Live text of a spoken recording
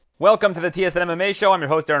Welcome to the TSN MMA show. I'm your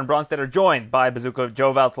host, Aaron Bronstetter, joined by Bazooka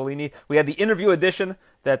Joe Valtellini. We had the interview edition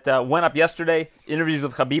that went up yesterday. Interviews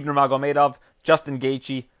with Khabib Nurmagomedov, Justin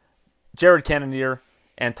Gaethje, Jared Cannonier,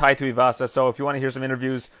 and Tai Tuivasa. So if you want to hear some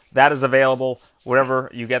interviews, that is available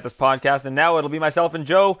wherever you get this podcast. And now it'll be myself and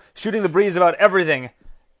Joe shooting the breeze about everything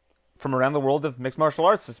from around the world of mixed martial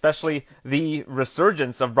arts, especially the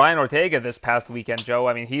resurgence of Brian Ortega this past weekend, Joe.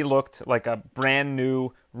 I mean, he looked like a brand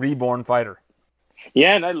new, reborn fighter.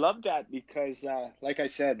 Yeah, and I love that because, like I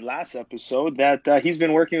said last episode, that he's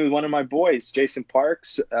been working with one of my boys, Jason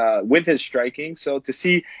Parks, with his striking. So to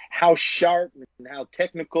see how sharp and how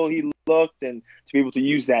technical he looked and to be able to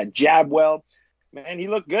use that jab well, man, he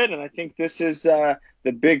looked good. And I think this is the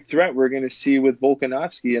big threat we're going to see with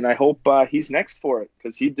Volkanovski. And I hope he's next for it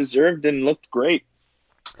because he deserved and looked great.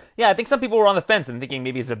 Yeah, I think some people were on the fence and thinking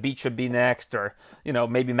maybe Zabit should be next or,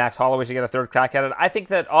 maybe Max Holloway should get a third crack at it. I think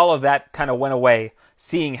that all of that kind of went away,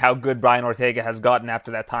 seeing how good Brian Ortega has gotten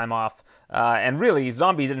after that time off. And really,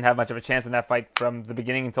 Zombie didn't have much of a chance in that fight from the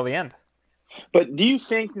beginning until the end. But do you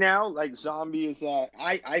think now, like Zombie is,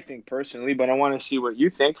 I think personally, but I want to see what you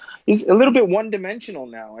think, he's a little bit one-dimensional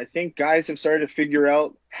now. I think guys have started to figure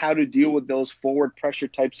out how to deal with those forward pressure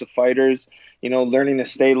types of fighters, learning to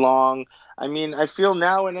stay long. I mean, I feel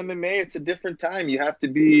now in MMA, it's a different time. You have to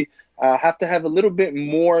be, have to have a little bit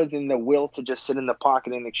more than the will to just sit in the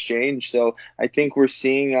pocket and exchange. So I think we're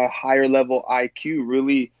seeing a higher level IQ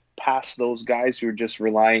really past those guys who are just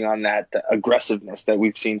relying on that aggressiveness that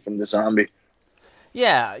we've seen from the Zombie.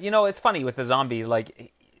 Yeah, it's funny with the Zombie,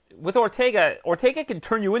 like with Ortega can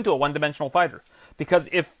turn you into a one-dimensional fighter because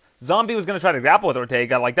if Zombie was going to try to grapple with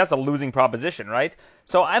Ortega, like that's a losing proposition, right?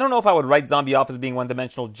 So I don't know if I would write Zombie off as being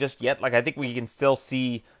one-dimensional just yet. Like I think we can still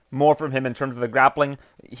see more from him in terms of the grappling.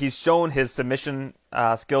 He's shown his submission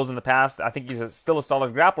skills in the past. I think he's still a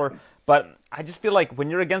solid grappler, but I just feel like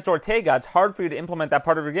when you're against Ortega, it's hard for you to implement that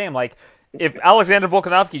part of your game. Like if Alexander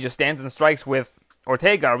Volkanovski just stands and strikes with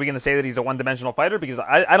Ortega, are we going to say that he's a one-dimensional fighter? Because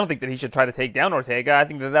I don't think that he should try to take down Ortega. I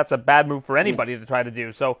think that that's a bad move for anybody to try to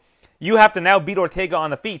do. So you have to now beat Ortega on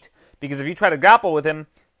the feet, because if you try to grapple with him,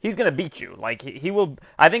 he's going to beat you. Like he will.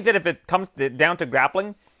 I think that if it comes down to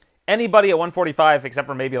grappling, anybody at 145, except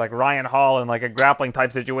for maybe like Ryan Hall in like a grappling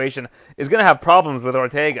type situation, is going to have problems with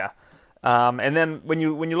Ortega. And then when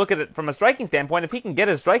you look at it from a striking standpoint, if he can get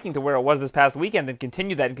his striking to where it was this past weekend and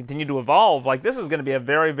continue that and continue to evolve, like this is going to be a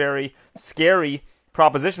very, very scary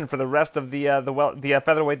proposition for the rest of the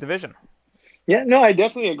featherweight division. Yeah, no, I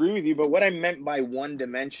definitely agree with you. But what I meant by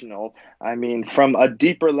one-dimensional, I mean, from a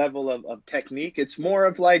deeper level of technique, it's more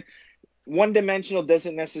of like one-dimensional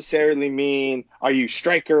doesn't necessarily mean are you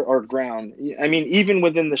striker or ground. I mean, even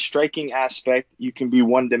within the striking aspect, you can be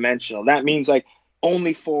one-dimensional. That means like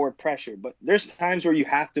only forward pressure. But there's times where you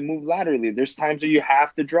have to move laterally. There's times where you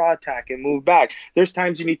have to draw attack and move back. There's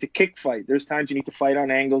times you need to kick fight. There's times you need to fight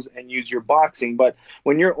on angles and use your boxing. But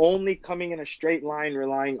when you're only coming in a straight line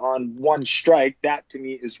relying on one strike, that to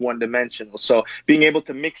me is one-dimensional. So being able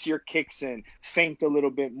to mix your kicks in, feint a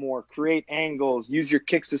little bit more, create angles, use your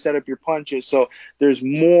kicks to set up your punches. So there's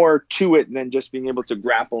more to it than just being able to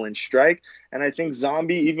grapple and strike. And I think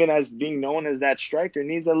Zombie, even as being known as that striker,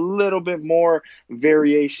 needs a little bit more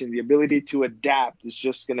variation. The ability to adapt is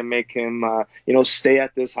just going to make him, stay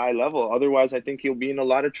at this high level. Otherwise, I think he'll be in a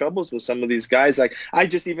lot of troubles with some of these guys. Like I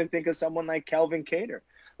just even think of someone like Calvin Kattar.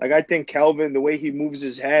 Like I think Calvin, the way he moves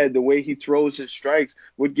his head, the way he throws his strikes,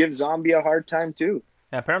 would give Zombie a hard time too.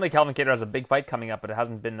 Yeah, apparently Calvin Kattar has a big fight coming up, but it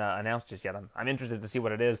hasn't been announced just yet. I'm interested to see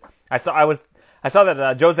what it is. I saw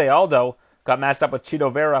that Jose Aldo got matched up with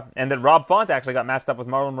Chito Vera, and that Rob Font actually got matched up with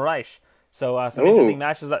Marlon Moraes. So some interesting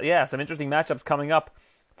matches. Some interesting matchups coming up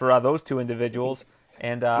for those two individuals.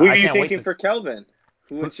 And who are you thinking for Kelvin?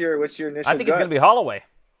 What's your initial? I think it's going to be Holloway.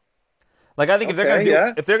 Like I think if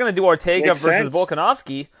they're going to do Ortega Makes versus sense.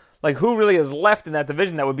 Volkanovski, like who really is left in that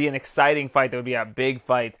division that would be an exciting fight? That would be a big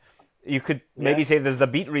fight. You could maybe say the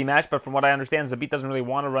Zabit rematch, but from what I understand, Zabit doesn't really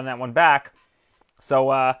want to run that one back. So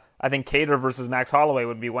I think Kattar versus Max Holloway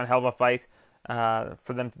would be one hell of a fight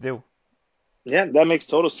for them to do. Yeah, that makes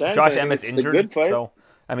total sense. Josh Emmett's injured, good fight. So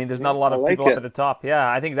I mean, there's not a lot of I like people up it. at the top. Yeah,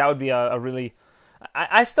 I think that would be a really.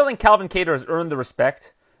 I still think Calvin Kattar has earned the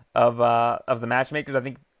respect of the matchmakers. I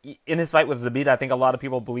think in his fight with Zabit, I think a lot of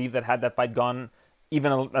people believe that had that fight gone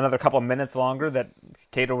even another couple of minutes longer, that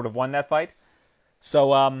Kattar would have won that fight.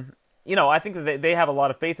 So I think that they have a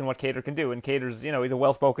lot of faith in what Kattar can do. And Kattar's, he's a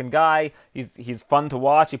well-spoken guy. He's fun to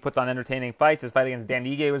watch. He puts on entertaining fights. His fight against Dan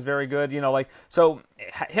Ige was very good. So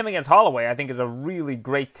him against Holloway, I think, is a really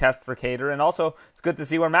great test for Kattar. And also, it's good to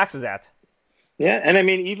see where Max is at. Yeah, and I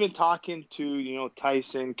mean, even talking to,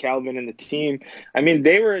 Tyson, Calvin, and the team, I mean,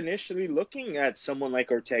 they were initially looking at someone like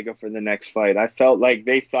Ortega for the next fight. I felt like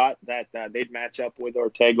they thought that they'd match up with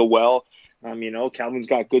Ortega well. Calvin's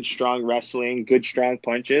got good, strong wrestling, good, strong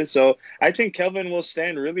punches. So I think Kelvin will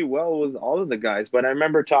stand really well with all of the guys. But I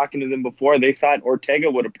remember talking to them before, they thought Ortega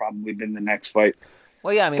would have probably been the next fight.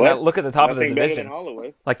 Well, yeah, I mean, But look at the top of the nothing better than division.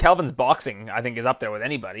 Holloway. Like Calvin's boxing, I think, is up there with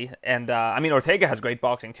anybody, and I mean Ortega has great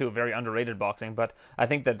boxing too, very underrated boxing. But I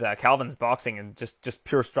think that Calvin's boxing and just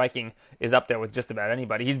pure striking is up there with just about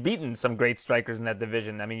anybody. He's beaten some great strikers in that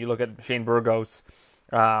division. I mean, you look at Shane Burgos,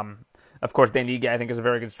 of course, Dan Ige, I think, is a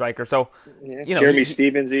very good striker. So, Yeah, you know, Jeremy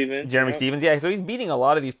Stevens even. Jeremy Yeah. Stevens, yeah. So he's beating a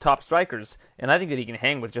lot of these top strikers, and I think that he can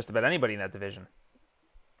hang with just about anybody in that division.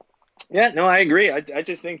 Yeah, no, I agree. I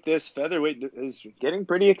just think this featherweight is getting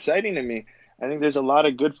pretty exciting to me. I think there's a lot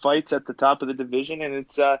of good fights at the top of the division, and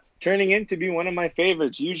it's turning in to be one of my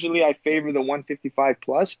favorites. Usually, I favor the 155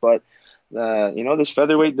 plus, but this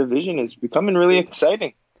featherweight division is becoming really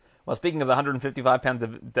exciting. Well, speaking of the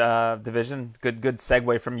 155-pound division, good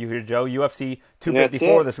segue from you here, Joe. UFC That's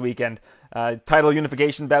 254 it. this weekend. Title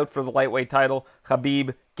unification bout for the lightweight title.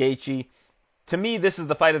 Khabib, Gaethje. To me, this is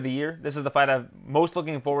the fight of the year. This is the fight I'm most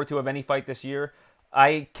looking forward to of any fight this year.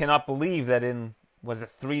 I cannot believe that in,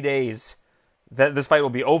 3 days, that this fight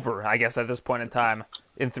will be over, I guess, at this point in time.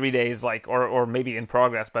 In 3 days, or maybe in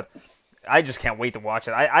progress. But I just can't wait to watch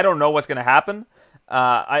it. I don't know what's going to happen.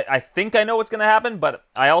 I think I know what's going to happen, but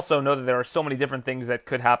I also know that there are so many different things that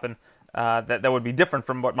could happen that would be different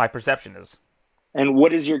from what my perception is. And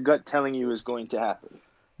what is your gut telling you is going to happen?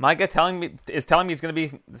 My gut is telling me it's going to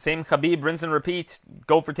be the same Khabib, rinse and repeat,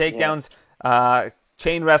 go for Yeah. takedowns,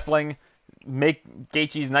 chain wrestling, make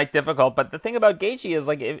Gaethje's night difficult. But the thing about Gaethje is,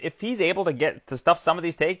 like, if he's able to get to stuff some of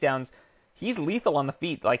these takedowns, he's lethal on the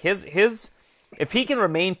feet. Like his if he can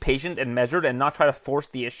remain patient and measured and not try to force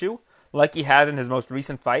the issue like he has in his most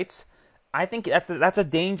recent fights, I think that's a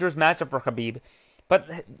dangerous matchup for Khabib.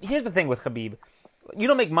 But here's the thing with Khabib. You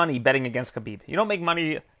don't make money betting against Khabib. You don't make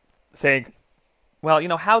money saying, well,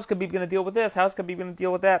 how's Khabib going to deal with this? How's Khabib going to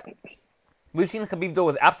deal with that? We've seen Khabib deal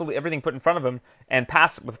with absolutely everything put in front of him and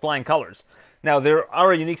pass with flying colors. Now, there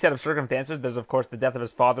are a unique set of circumstances. There's, of course, the death of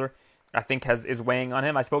his father, I think, is weighing on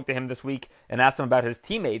him. I spoke to him this week and asked him about his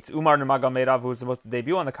teammates. Umar Nurmagomedov, who was supposed to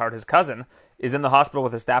debut on the card, his cousin, is in the hospital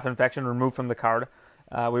with a staph infection, removed from the card.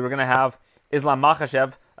 We were going to have Islam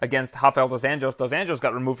Makhachev against Rafael Dos Anjos. Dos Anjos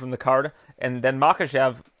got removed from the card, and then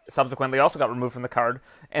Makhachev subsequently also got removed from the card.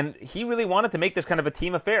 And he really wanted to make this kind of a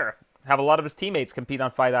team affair, have a lot of his teammates compete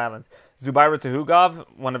on Fight Island. Zubaira Tuhugov,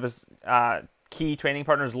 one of his key training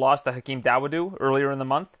partners, lost to Hakeem Dawodu earlier in the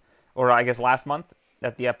month, or I guess last month,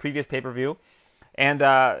 at the previous pay-per-view. And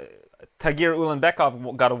Tagir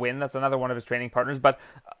Ulanbekov got a win. That's another one of his training partners. But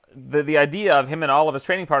the idea of him and all of his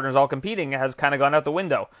training partners all competing has kind of gone out the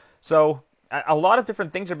window. So a lot of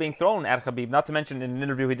different things are being thrown at Khabib, not to mention in an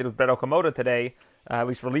interview he did with Brett Okamoto today, at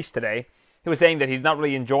least released today, he was saying that he's not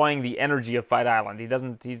really enjoying the energy of Fight Island.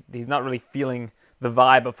 He's not really feeling the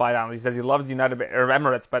vibe of Fight Island. He says he loves the United Arab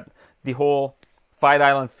Emirates, but the whole Fight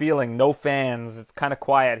Island feeling, no fans, it's kind of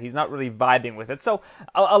quiet. He's not really vibing with it. So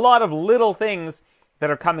a lot of little things that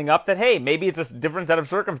are coming up that, hey, maybe it's a different set of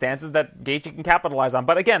circumstances that Gaethje can capitalize on.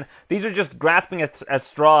 But again, these are just grasping at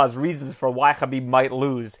straws, reasons for why Khabib might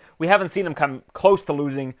lose. We haven't seen him come close to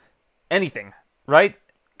losing anything,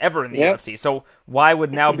 ever in the UFC. So why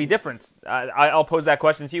would now be different? I'll pose that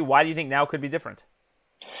question to you. Why do you think now could be different?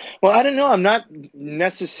 Well, I don't know. I'm not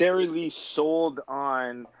necessarily sold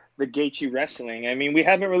on the Gaethje wrestling. I mean, we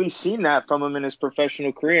haven't really seen that from him in his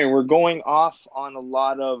professional career, and we're going off on a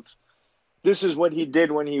lot of this is what he did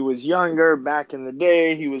when he was younger, back in the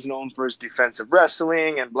day. He was known for his defensive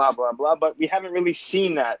wrestling and blah, blah, blah, but we haven't really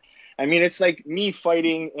seen that. I mean, it's like me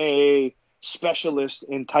fighting a specialist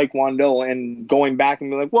in Taekwondo and going back and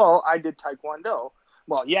be like, well, I did Taekwondo.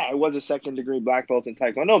 Well, yeah, I was a second-degree black belt in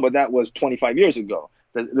Taekwondo, but that was 25 years ago.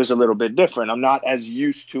 There's a little bit different. I'm not as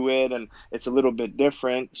used to it, and it's a little bit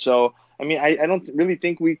different. So, I mean, I don't really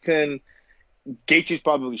think we can – Gaethje's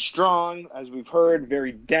probably strong, as we've heard,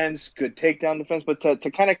 very dense, good takedown defense. But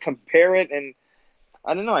to kind of compare it, and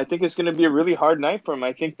I don't know, I think it's going to be a really hard night for him.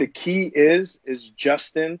 I think the key is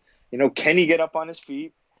Justin. Can he get up on his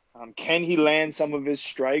feet? Can he land some of his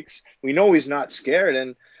strikes? We know he's not scared,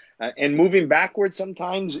 and moving backwards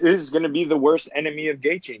sometimes is going to be the worst enemy of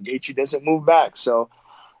Gaethje. Gaethje doesn't move back, so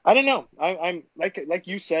I don't know. I'm like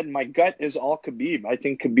you said, my gut is all Khabib. I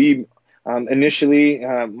think Khabib initially,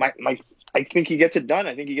 I think he gets it done.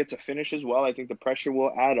 I think he gets a finish as well. I think the pressure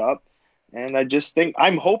will add up. And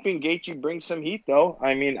I'm hoping Gaethje brings some heat, though.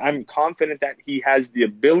 I mean, I'm confident that he has the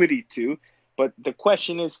ability to. But the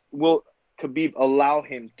question is, will Khabib allow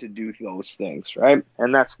him to do those things, right?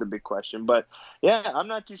 And that's the big question. But yeah, I'm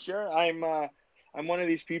not too sure. I'm one of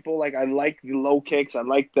these people, like, I like the low kicks. I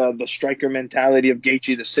like the striker mentality of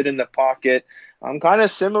Gaethje to sit in the pocket. I'm kind of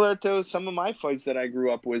similar to some of my fights that I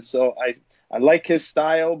grew up with. So I like his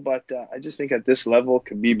style, but I just think at this level,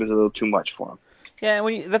 Khabib is a little too much for him. Yeah,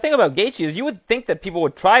 and the thing about Gaethje is you would think that people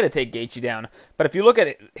would try to take Gaethje down, but if you look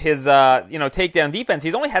at his takedown defense,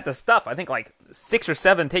 he's only had to stuff, I think, like 6 or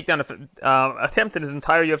 7 takedown attempts in his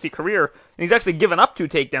entire UFC career, and he's actually given up 2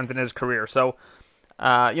 takedowns in his career. So,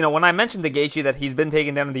 when I mentioned to Gaethje that he's been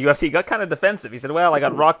taken down in the UFC, he got kind of defensive. He said, well, I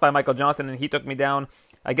got rocked by Michael Johnson and he took me down.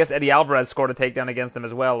 I guess Eddie Alvarez scored a takedown against him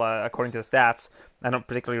as well, according to the stats. I don't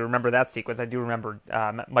particularly remember that sequence. I do remember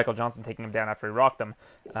Michael Johnson taking him down after he rocked him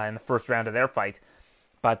in the first round of their fight.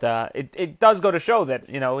 But it does go to show that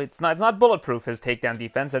it's not bulletproof, his takedown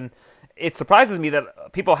defense, and it surprises me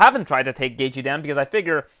that people haven't tried to take Gaethje down, because I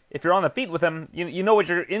figure if you're on the feet with him, you know what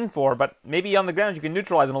you're in for, but maybe on the ground you can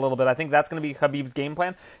neutralize him a little bit. I think that's going to be Khabib's game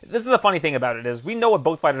plan. This is the funny thing about it, is we know what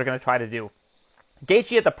both fighters are going to try to do.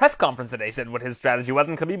 Gaethje at the press conference today said what his strategy was,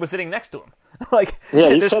 and Khabib was sitting next to him.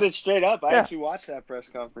 He said it straight up. I actually watched that press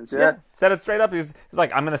conference. Yeah, said it straight up. He's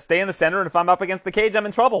like, I'm going to stay in the center, and if I'm up against the cage, I'm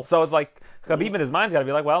in trouble. So it's like Khabib in his mind's got to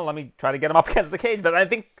be like, well, let me try to get him up against the cage. But I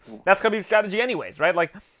think that's Khabib's strategy anyways, right?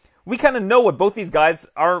 Like, we kind of know what both these guys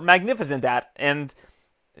are magnificent at, and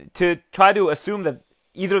to try to assume that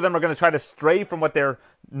either of them are going to try to stray from what their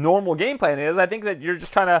normal game plan is, I think that you're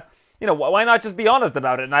just trying to, why not just be honest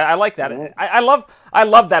about it? And I like that. Right. I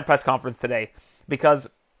love that press conference today, because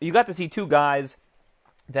you got to see two guys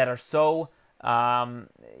that are so,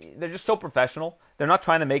 they're just so professional. They're not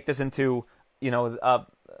trying to make this into,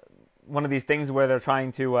 one of these things where they're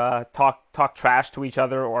trying to talk trash to each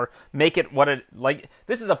other or make it what it, like,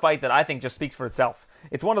 this is a fight that I think just speaks for itself.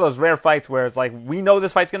 It's one of those rare fights where it's like, we know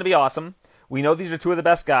this fight's going to be awesome. We know these are two of the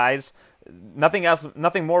best guys. Nothing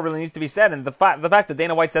more really needs to be said. And the fact that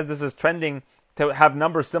Dana White says this is trending to have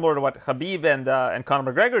numbers similar to what Khabib and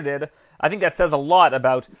Conor McGregor did, I think that says a lot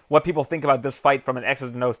about what people think about this fight from an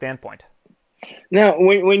X's and O's standpoint. Now,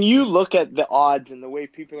 when you look at the odds and the way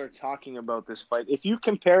people are talking about this fight, if you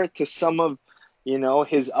compare it to some of,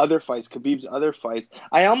 his other fights, Khabib's other fights,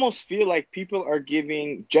 I almost feel like people are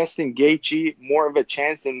giving Justin Gaethje more of a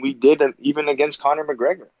chance than we did even against Conor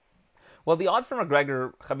McGregor. Well, the odds for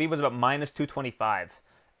McGregor, Khabib was about minus 225,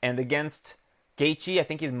 and against Gaethje, I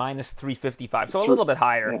think he's minus 355, so a little bit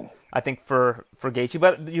higher, I think, for Gaethje.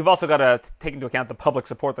 But you've also got to take into account the public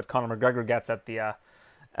support that Conor McGregor gets at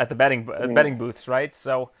the betting booths, right?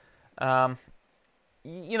 So,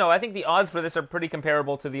 I think the odds for this are pretty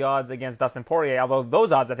comparable to the odds against Dustin Poirier, although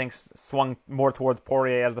those odds, I think, swung more towards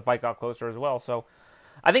Poirier as the fight got closer as well. So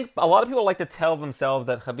I think a lot of people like to tell themselves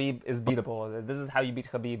that Khabib is beatable. This is how you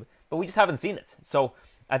beat Khabib, but we just haven't seen it. So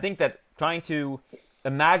I think that trying to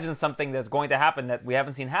imagine something that's going to happen that we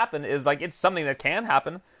haven't seen happen is like, it's something that can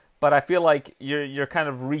happen, but I feel like you're kind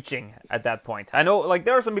of reaching at that point. I know, like,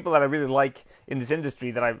 there are some people that I really like in this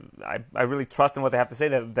industry that I really trust in what they have to say,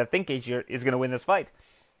 that think Gaethje is going to win this fight.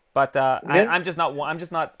 But I'm just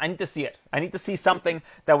not. I need to see it. I need to see something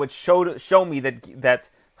that would show me that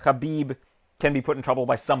Khabib can be put in trouble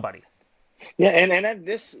by somebody. Yeah, and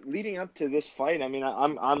this leading up to this fight, I mean,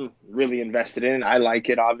 I'm really invested in it. I like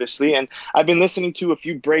it, obviously, and I've been listening to a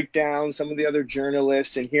few breakdowns, some of the other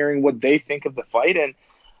journalists, and hearing what they think of the fight. And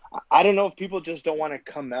I don't know if people just don't want to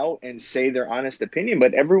come out and say their honest opinion,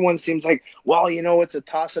 but everyone seems like, well, it's a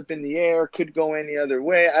toss-up in the air, could go any other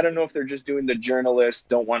way. I don't know if they're just doing the journalists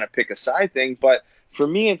don't want to pick a side thing, but for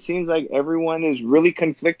me, it seems like everyone is really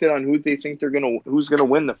conflicted on who they think who's gonna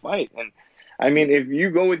win the fight. And I mean, if you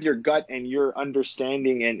go with your gut and your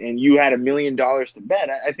understanding and you had $1 million to bet,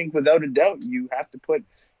 I think without a doubt you have to put,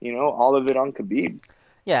 all of it on Khabib.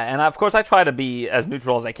 Yeah, and of course I try to be as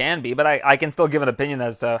neutral as I can be, but I can still give an opinion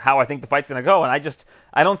as to how I think the fight's going to go, and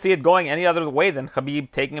I don't see it going any other way than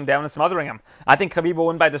Khabib taking him down and smothering him. I think Khabib will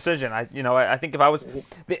win by decision. I think if I was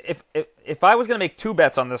going to make 2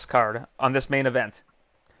 bets on this card, on this main event,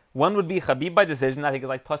 one would be Khabib by decision. I think it's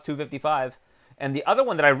like plus 255. And the other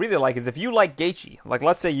one that I really like is if you like Gaethje, like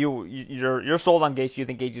let's say you're sold on Gaethje, you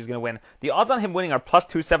think Gaethje is going to win. The odds on him winning are plus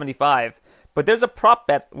 275, but there's a prop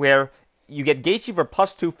bet where you get Gaethje for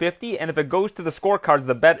plus 250, and if it goes to the scorecards,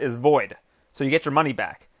 the bet is void. So you get your money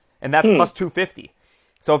back, and that's plus 250.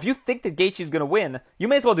 So if you think that Gaethje is going to win, you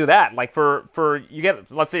may as well do that. Like for you get,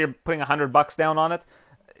 let's say you're putting $100 down on it.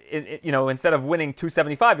 Instead of winning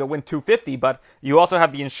 275, you'll win 250, but you also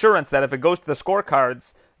have the insurance that if it goes to the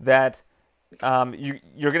scorecards, that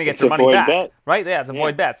you're going to get It's your a money void back, bet. right? Yeah, it's a Yeah.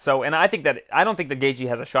 void bet. So, and I don't think that Gaethje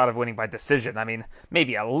has a shot of winning by decision. I mean,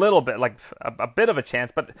 maybe a little bit, like a bit of a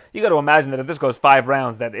chance, but you got to imagine that if this goes 5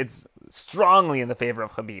 rounds, that it's strongly in the favor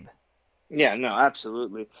of Khabib. Yeah, no,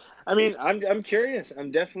 absolutely. I mean, I'm curious.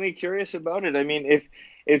 I'm definitely curious about it. I mean,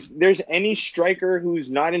 if there's any striker who's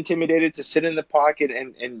not intimidated to sit in the pocket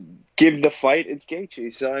and give the fight, it's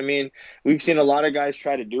Gaethje. So I mean, we've seen a lot of guys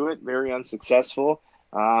try to do it, very unsuccessful.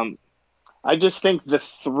 Um, I just think the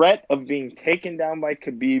threat of being taken down by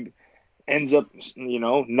Khabib ends up,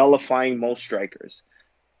 nullifying most strikers.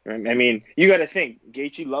 Right? I mean, you got to think,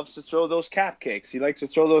 Gaethje loves to throw those calf kicks. He likes to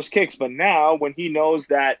throw those kicks, but now when he knows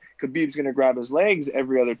that Khabib's going to grab his legs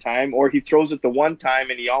every other time, or he throws it the one time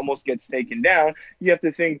and he almost gets taken down, you have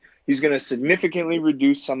to think he's going to significantly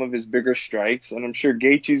reduce some of his bigger strikes. And I'm sure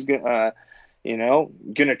Gaethje's going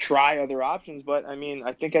to try other options. But I mean,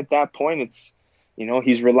 I think at that point,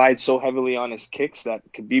 he's relied so heavily on his kicks that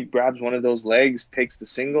Khabib grabs one of those legs, takes the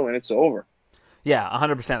single, and it's over. Yeah,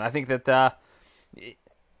 100%. I think that.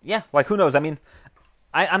 Yeah, like who knows? I mean,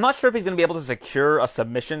 I'm not sure if he's going to be able to secure a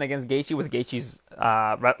submission against Gaethje with Gaethje's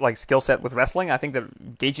skill set with wrestling. I think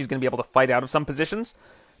that Gaethje's going to be able to fight out of some positions,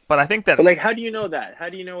 but I think that. But like, how do you know that? How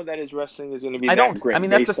do you know that his wrestling is going to be I that don't. great? I mean,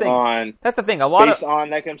 that's the based thing. on That's the thing. A lot based of on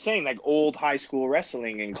like I'm saying, like old high school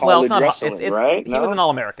wrestling and well, college it's not. wrestling, It's right? he was an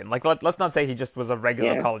All-American. Like let's not say he just was a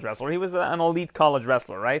regular Yeah. college wrestler. He was an elite college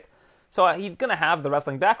wrestler, right? So he's going to have the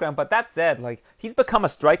wrestling background. But that said, like he's become a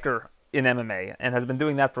striker in MMA and has been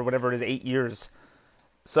doing that for whatever it is, 8 years.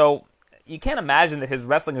 So you can't imagine that his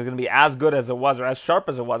wrestling is going to be as good as it was or as sharp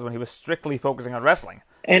as it was when he was strictly focusing on wrestling.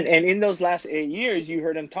 And in those last 8 years, you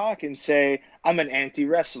heard him talk and say, "I'm an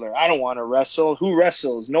anti-wrestler. I don't want to wrestle. Who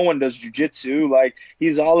wrestles? No one does jujitsu." Like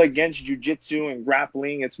he's all against jujitsu and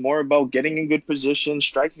grappling. It's more about getting in good position,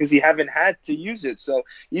 striking, because he haven't had to use it. So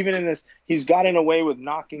even in this, he's gotten away with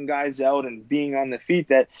knocking guys out and being on the feet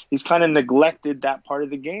that he's kind of neglected that part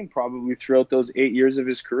of the game probably throughout those 8 years of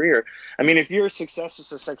his career. I mean, if you're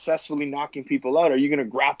successfully knocking people out, are you going to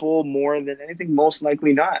grapple more than anything? Most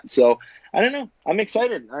likely not. So I don't know. I'm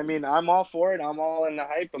excited. I mean, I'm all for it. I'm all in the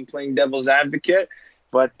hype. I'm playing devil's advocate.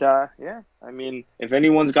 But, yeah, I mean, if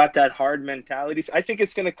anyone's got that hard mentality, I think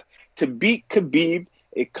it's going to beat Khabib,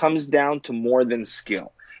 it comes down to more than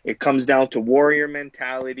skill. It comes down to warrior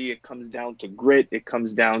mentality. It comes down to grit. It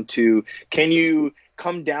comes down to, can you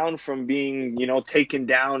come down from being, taken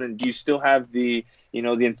down, and do you still have the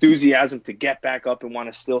enthusiasm to get back up and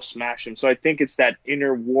want to still smash him. So I think it's that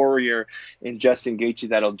inner warrior in Justin Gaethje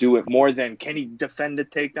that'll do it more than can he defend a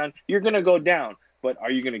takedown. You're going to go down, but are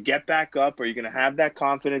you going to get back up? Are you going to have that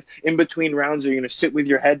confidence in between rounds? Are you going to sit with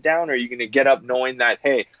your head down? Or are you going to get up knowing that,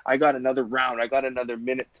 hey, I got another round, I got another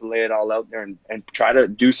minute to lay it all out there and try to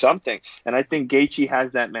do something. And I think Gaethje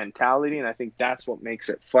has that mentality, and I think that's what makes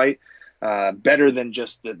it fight better than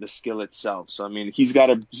just the skill itself. So I mean, he's got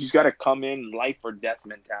to come in life or death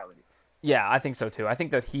mentality. Yeah, I think so too. I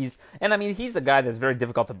think that he's a guy that's very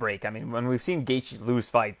difficult to break. I mean, when we've seen Gaethje lose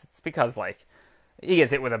fights, it's because like he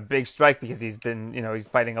gets hit with a big strike because he's been, he's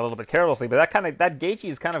fighting a little bit carelessly. But that Gaethje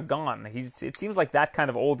is kind of gone. It seems like that kind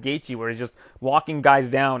of old Gaethje where he's just walking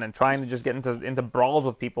guys down and trying to just get into brawls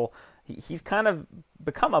with people. He's kind of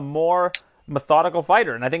become a more methodical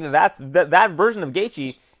fighter, and I think that version of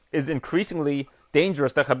Gaethje is increasingly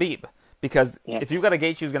dangerous to Khabib. Because if you've got a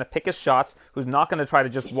Gaethje who's going to pick his shots, who's not going to try to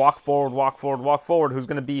just walk forward, who's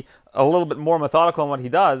going to be a little bit more methodical in what he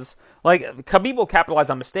does, like Khabib will capitalize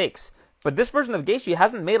on mistakes. But this version of Gaethje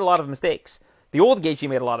hasn't made a lot of mistakes. The old Gaethje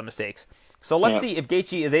made a lot of mistakes. So let's see if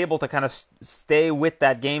Gaethje is able to kind of stay with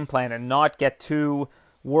that game plan and not get too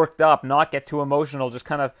worked up, not get too emotional, just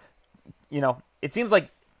kind of, it seems like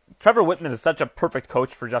Trevor Whitman is such a perfect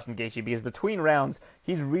coach for Justin Gaethje because between rounds,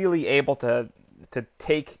 he's really able to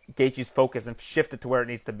take Gaethje's focus and shift it to where it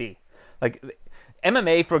needs to be. Like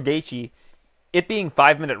MMA for Gaethje, it being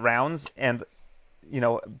 5-minute rounds, and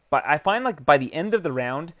but I find like by the end of the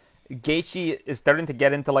round, Gaethje is starting to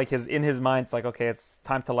get into like in his mind, it's like, okay, it's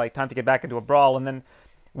time to get back into a brawl, and then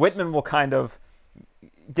Whitman will kind of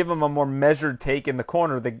give him a more measured take in the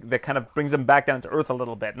corner that kind of brings him back down to earth a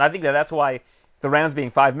little bit. And I think that's why the rounds being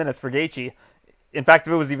 5 minutes for Gaethje. In fact,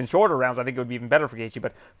 if it was even shorter rounds, I think it would be even better for Gaethje.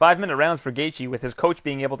 But 5-minute rounds for Gaethje, with his coach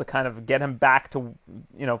being able to kind of get him back to,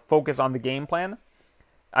 focus on the game plan,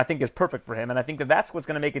 I think is perfect for him. And I think that's what's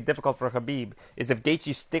going to make it difficult for Khabib, is if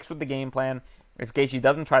Gaethje sticks with the game plan, if Gaethje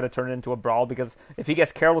doesn't try to turn it into a brawl, because if he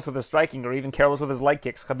gets careless with his striking or even careless with his leg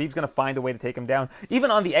kicks, Khabib's going to find a way to take him down.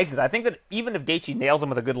 Even on the exit, I think that even if Gaethje nails him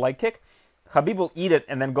with a good leg kick, Khabib will eat it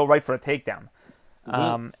and then go right for a takedown.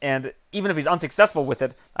 And even if he's unsuccessful with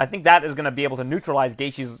it, I think that is going to be able to neutralize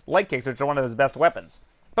Gaethje's leg kicks, which are one of his best weapons.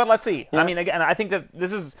 But let's see. Yeah. I mean, again, I think that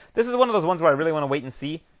this is one of those ones where I really want to wait and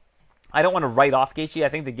see. I don't want to write off Gaethje. I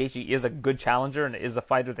think that Gaethje is a good challenger and is a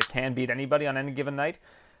fighter that can beat anybody on any given night.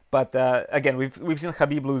 But again, we've seen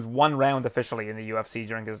Khabib lose one round officially in the UFC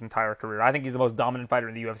during his entire career. I think he's the most dominant fighter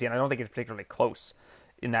in the UFC, and I don't think it's particularly close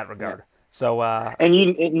in that regard. Yeah.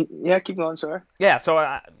 So keep going, sorry. Yeah,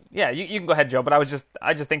 so you can go ahead, Joe. But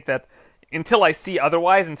I just think that until I see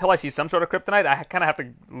otherwise, until I see some sort of kryptonite, I kind of have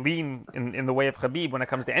to lean in the way of Khabib when it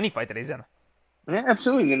comes to any fight that he's in. Yeah,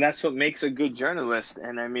 absolutely. And that's what makes a good journalist.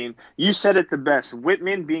 And I mean, you said it the best.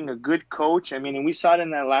 Whitman being a good coach. I mean, and we saw it in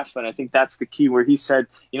that last fight. I think that's the key where he said,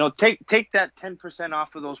 take that 10%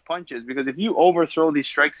 off of those punches, because if you overthrow these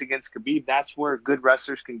strikes against Khabib, that's where good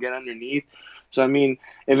wrestlers can get underneath. So, I mean,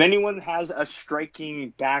 if anyone has a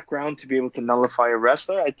striking background to be able to nullify a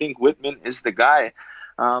wrestler, I think Whitman is the guy.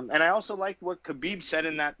 And I also liked what Khabib said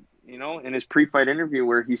in that, in his pre-fight interview,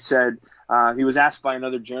 where he said, he was asked by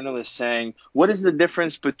another journalist saying, what is the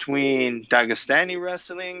difference between Dagestani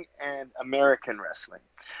wrestling and American wrestling?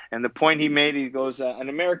 And the point he made, he goes, an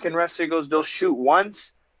American wrestler goes, they'll shoot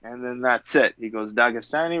once, and then that's it. He goes,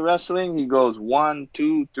 Dagestani wrestling, he goes 1,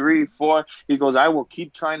 2, 3, 4. He goes, I will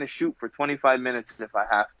keep trying to shoot for 25 minutes if I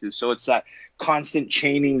have to. So it's that constant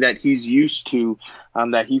chaining that he's used to,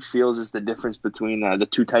 that he feels is the difference between the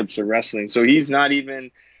two types of wrestling. So he's not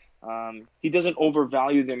even, he doesn't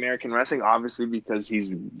overvalue the American wrestling, obviously, because he's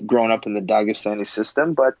grown up in the Dagestani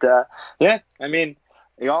system. But I mean,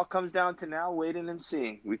 it all comes down to now waiting and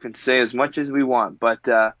seeing. We can say as much as we want, but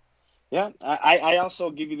I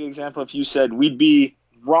also give you the example. If you said we'd be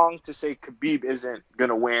wrong to say Khabib isn't going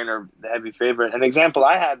to win or the heavy favorite, an example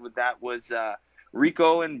I had with that was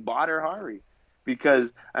Rico and Badr Hari.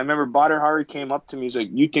 Because I remember Badr Hari came up to me, he's like,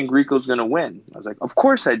 you think Rico's going to win? I was like, of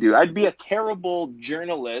course I do. I'd be a terrible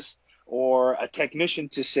journalist or a technician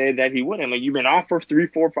to say that he wouldn't. Like, you've been off for 3,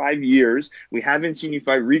 4, 5 years. We haven't seen you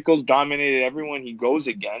fight. Rico's dominated everyone he goes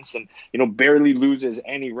against and, barely loses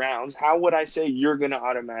any rounds. How would I say you're going to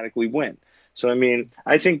automatically win? So, I mean,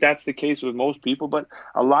 I think that's the case with most people, but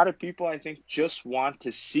a lot of people, I think, just want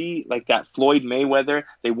to see, like that Floyd Mayweather,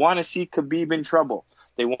 they want to see Khabib in trouble.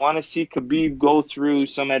 They want to see Khabib go through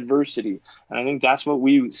some adversity. And I think that's what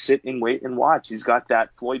we sit and wait and watch. He's got that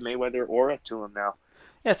Floyd Mayweather aura to him now.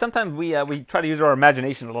 Yeah, sometimes we try to use our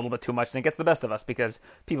imagination a little bit too much, and it gets the best of us because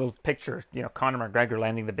people picture, Conor McGregor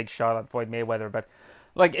landing the big shot on Floyd Mayweather. But,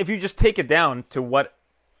 like, if you just take it down to what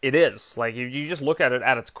it is, like, you just look at it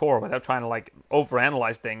at its core without trying to, like,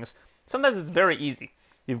 overanalyze things, sometimes it's very easy.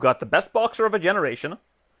 You've got the best boxer of a generation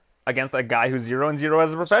against a guy who's 0-0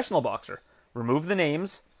 as a professional boxer. Remove the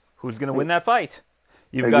names. Who's going to win that fight?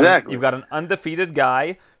 You've got an undefeated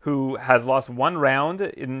guy who has lost one round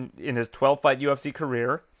in his 12-fight UFC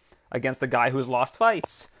career against a guy who's lost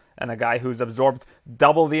fights and a guy who's absorbed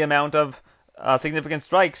double the amount of significant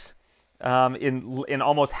strikes in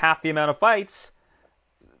almost half the amount of fights.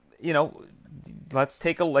 Let's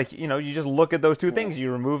take you just look at those two things.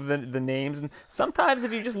 You remove the names, and sometimes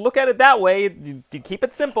if you just look at it that way, you keep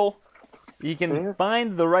it simple, you can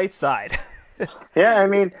find the right side. Yeah, I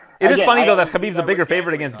mean, it is funny though that Khabib's a bigger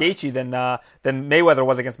favorite against Gaethje than Mayweather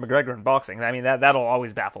was against McGregor in boxing. I mean, that'll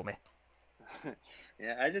always baffle me.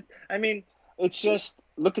 Yeah, it's just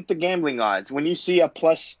look at the gambling odds. When you see a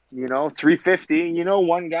plus, 350,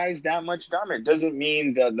 one guy's that much dominant. Doesn't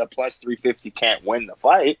mean the plus 350 can't win the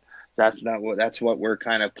fight. That's what we're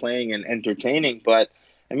kind of playing and entertaining. But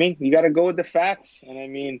I mean, you got to go with the facts. And I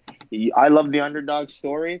mean, I love the underdog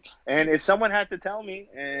story. And if someone had to tell me,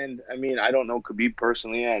 and I mean, I don't know Khabib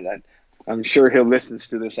personally, and I'm sure he'll listen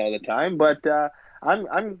to this all the time, but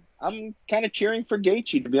I'm kind of cheering for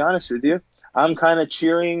Gaethje, to be honest with you. I'm kind of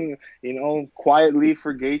cheering, quietly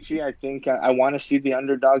for Gaethje. I think I want to see the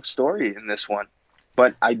underdog story in this one.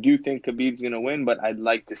 But I do think Khabib's going to win, but I'd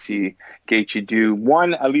like to see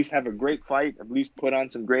Gaethje at least have a great fight, at least put on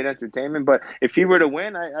some great entertainment. But if he were to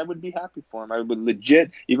win, I would be happy for him. I would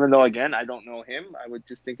legit, even though, again, I don't know him, I would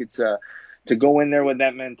just think it's to go in there with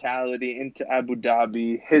that mentality into Abu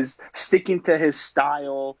Dhabi, his sticking to his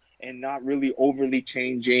style and not really overly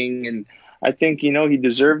changing. And I think, he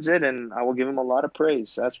deserves it, and I will give him a lot of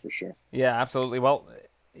praise. That's for sure. Yeah, absolutely. Well,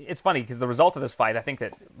 it's funny because the result of this fight, I think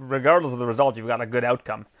that regardless of the result, you've got a good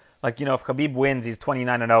outcome. Like, if Khabib wins, he's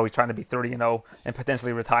 29-0. He's trying to be 30-0 and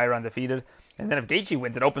potentially retire undefeated. And then if Gaethje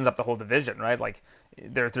wins, it opens up the whole division, right? Like,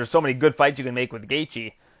 there's so many good fights you can make with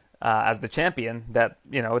Gaethje as the champion that,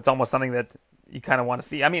 it's almost something that you kind of want to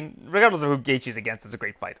see. I mean, regardless of who Gaethje's against, it's a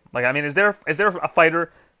great fight. Like, I mean, is there a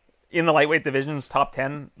fighter in the lightweight division's top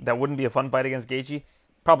 10, that wouldn't be a fun fight against Gaethje?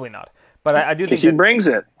 Probably not. But I do think Because he brings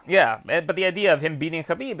it. yeah, but the idea of him beating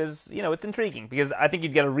Khabib is, it's intriguing because I think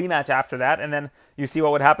you'd get a rematch after that, and then you see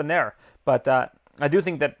what would happen there. But I do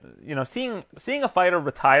think that seeing a fighter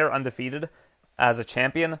retire undefeated as a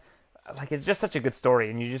champion, like it's just such a good story,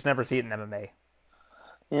 and you just never see it in MMA.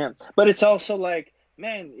 Yeah, but it's also like,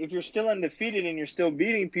 man, if you're still undefeated and you're still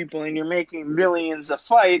beating people and you're making millions a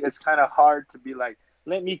fight, it's kind of hard to be like,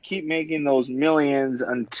 let me keep making those millions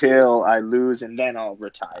until I lose and then I'll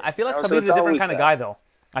retire. I feel like Khabib's a different kind of guy, though.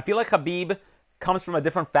 I feel like Khabib comes from a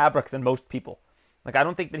different fabric than most people. Like, I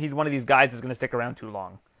don't think that he's one of these guys that's going to stick around too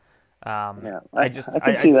long. I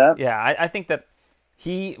can see that. Yeah, I think that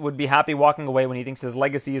he would be happy walking away when he thinks his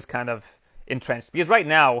legacy is kind of entrenched. Because right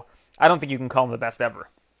now, I don't think you can call him the best ever.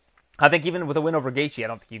 I think even with a win over Gaethje, I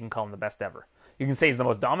don't think you can call him the best ever. You can say he's the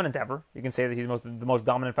most dominant ever. You can say that he's the most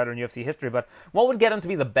dominant fighter in UFC history. But what would get him to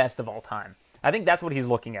be the best of all time? I think that's what he's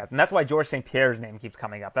looking at, and that's why Georges St. Pierre's name keeps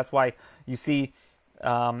coming up. That's why you see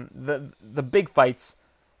the big fights.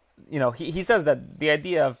 He says that the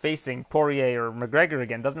idea of facing Poirier or McGregor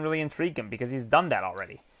again doesn't really intrigue him because he's done that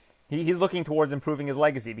already. He's looking towards improving his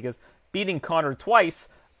legacy because beating Conor twice,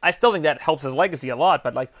 I still think that helps his legacy a lot.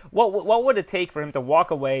 But like, what would it take for him to walk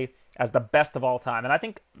away as the best of all time? And I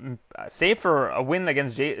think, save for a win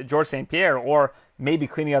against Georges St. Pierre, or maybe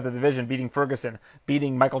cleaning out the division, beating Ferguson,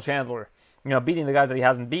 beating Michael Chandler, beating the guys that he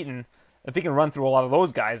hasn't beaten, if he can run through a lot of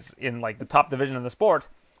those guys in like the top division of the sport,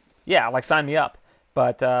 yeah, like sign me up.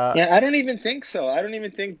 But yeah, I don't even think so. I don't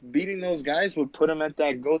even think beating those guys would put him at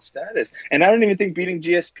that GOAT status. And I don't even think beating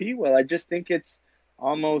GSP will. I just think it's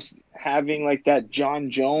almost having like that John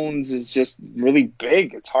Jones is just really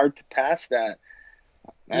big. It's hard to pass that.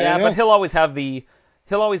 Yeah, but he'll always have the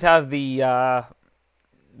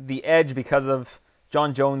edge because of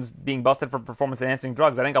John Jones being busted for performance-enhancing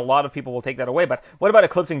drugs. I think a lot of people will take that away. But what about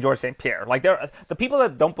eclipsing Georges St. Pierre? Like, the people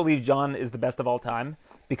that don't believe John is the best of all time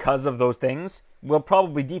because of those things will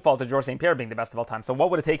probably default to Georges St. Pierre being the best of all time. So what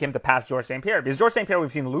would it take him to pass Georges St. Pierre? Because Georges St. Pierre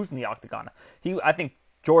we've seen lose in the octagon. I think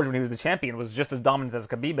George, when he was the champion, was just as dominant as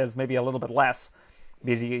Khabib is, maybe a little bit less,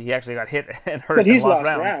 because he actually got hit and hurt and lost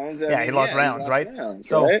rounds. He lost rounds, right?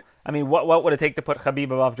 I mean, what would it take to put Khabib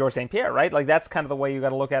above Georges St. Pierre, right? Like, that's kind of the way you got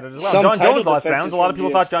to look at it as well. John Jones lost rounds. A lot of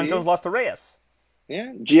people thought John Jones lost to Reyes.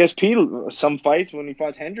 Yeah, GSP, some fights when he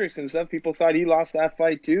fought Hendricks and stuff, people thought he lost that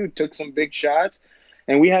fight too, took some big shots,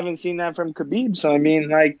 and we haven't seen that from Khabib. So, I mean,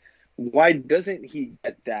 like, why doesn't he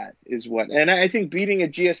get that is what. And I think beating a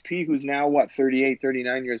GSP who's now, 38,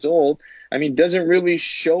 39 years old, I mean, doesn't really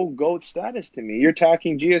show GOAT status to me. You're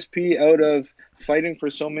talking GSP out of fighting for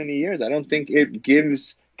so many years. I don't think it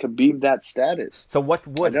gives Khabib that status. So what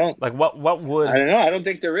would? What would? I don't know. I don't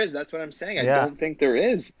think there is. That's what I'm saying. I don't think there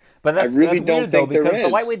is. But I really that's don't weird, think though, because there is.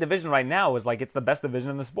 the lightweight division right now is like it's the best division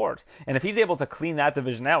in the sport. And if he's able to clean that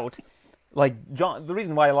division out, like John, the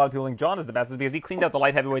reason why a lot of people think John is the best is because he cleaned out the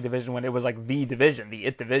light heavyweight division when it was like the division, the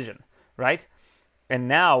it division, right? And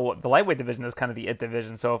now the lightweight division is kind of the it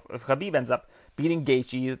division. So if Khabib ends up beating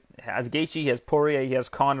Gaethje, he has Poirier, he has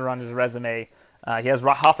Conor on his resume, he has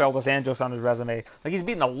Rafael dos Anjos on his resume. Like, he's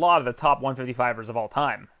beaten a lot of the top 155ers of all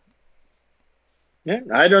time. Yeah,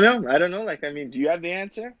 I don't know. Like, I mean, do you have the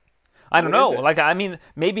answer? I don't know. Like, I mean,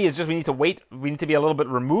 maybe it's just we need to wait. We need to be a little bit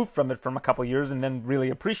removed from it from a couple of years and then really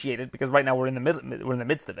appreciate it, because right now we're in the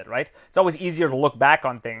midst of it, right? It's always easier to look back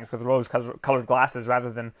on things with rose-colored glasses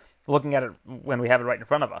rather than looking at it when we have it right in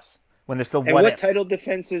front of us, when there's still what title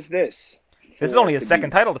defense is this? This is only his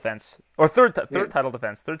second title defense, or third title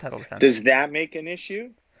defense. Does that make an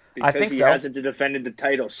issue? Because I think he so. hasn't defended the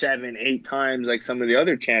title 7, 8 times like some of the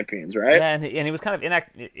other champions, right? Yeah, and he was kind of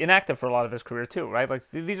inactive for a lot of his career too, right? Like,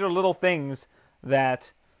 these are little things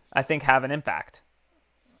that I think have an impact.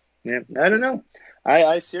 Yeah, I don't know.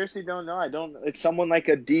 I seriously don't know. It's someone like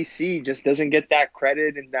a DC just doesn't get that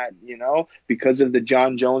credit, and that, because of the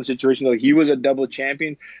John Jones situation. Though he was a double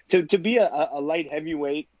champion, to be a light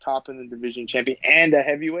heavyweight, top in the division champion, and a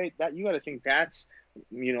heavyweight, that you got to think that's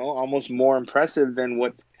almost more impressive than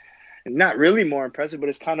what's not really more impressive, but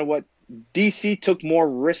it's kind of what DC took more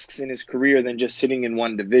risks in his career than just sitting in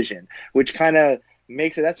one division, which kind of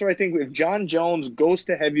makes it. That's what I think. If John Jones goes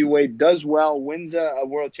to heavyweight, does well, wins a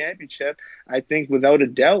world championship, I think without a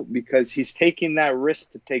doubt, because he's taking that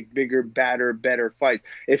risk to take bigger, badder, better fights.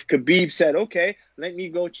 If Khabib said, okay, let me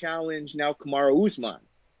go challenge now Kamaru Usman,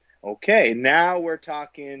 okay, now we're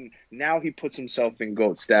talking. Now he puts himself in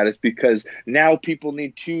GOAT status, because now people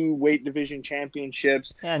need 2 weight division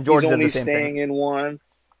championships. And George He's only did the same staying thing. in one.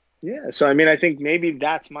 Yeah, so I mean, I think maybe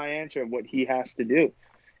that's my answer of what he has to do.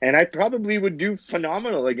 And I probably would do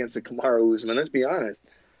phenomenal against a Kamaru Usman, let's be honest.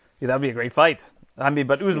 Yeah, that'd be a great fight. I mean,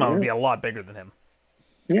 but Usman would Yeah. be a lot bigger than him.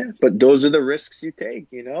 Yeah, but those are the risks you take,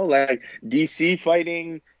 like DC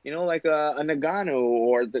fighting, like a Nagano,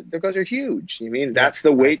 or the guys are huge. I mean, Yeah, that's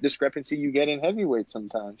the right. weight discrepancy you get in heavyweight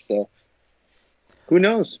sometimes. So who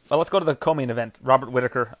knows? Well, let's go to the co-main event: Robert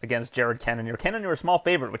Whitaker against Jared Cannonier. Cannonier a small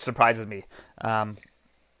favorite, which surprises me. Um,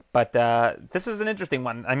 but this is an interesting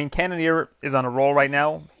one. I mean, Cannonier is on a roll right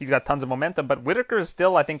now. He's got tons of momentum, but Whitaker is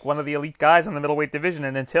still, I think, one of the elite guys in the middleweight division.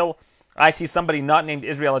 And until I see somebody not named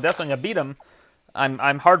Israel Adesanya beat him,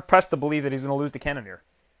 I'm hard pressed to believe that he's going to lose to Cannonier.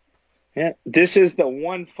 Yeah, this is the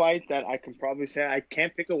one fight that I can probably say I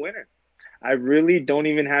can't pick a winner. I really don't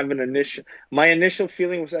even have an initial. My initial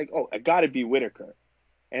feeling was like, oh, I got to be Whitaker.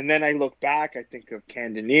 And then I look back, I think of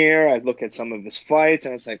Cannonier, I look at some of his fights,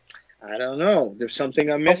 and I was like, I don't know. There's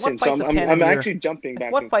something I'm But what missing. So fights of I'm Cannonier? actually jumping Like,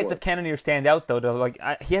 back what and fights forth. of Cannonier stand out though?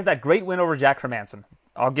 He has that great win over Jack Hermanson.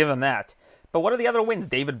 I'll give him that. But what are the other wins?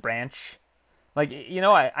 David Branch.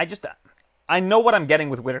 I know what I'm getting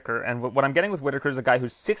with Whitaker, and what I'm getting with Whitaker is a guy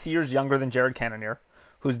who's 6 years younger than Jared Cannonier,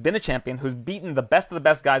 who's been a champion, who's beaten the best of the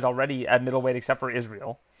best guys already at middleweight, except for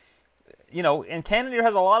Israel. And Cannonier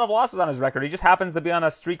has a lot of losses on his record. He just happens to be on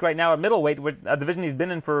a streak right now at middleweight, a division he's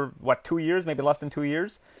been in for 2 years, maybe less than 2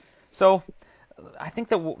 years. So I think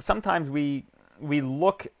that sometimes we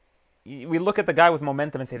look at the guy with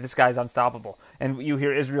momentum and say this guy's unstoppable, and you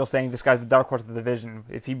hear Israel saying this guy's the dark horse of the division.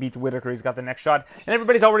 If he beats Whitaker, he's got the next shot, and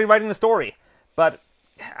everybody's already writing the story. But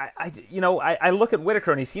I look at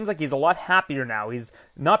Whitaker and he seems like he's a lot happier now. He's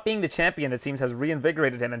not being the champion. It seems has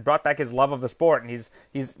reinvigorated him and brought back his love of the sport, and he's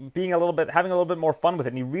being having a little bit more fun with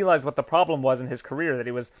it. And he realized what the problem was in his career, that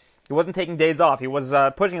he wasn't taking days off. He was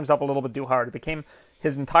pushing himself a little bit too hard.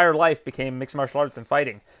 His entire life became mixed martial arts and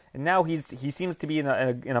fighting, and now he seems to be in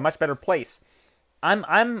a much better place.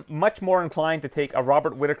 I'm much more inclined to take a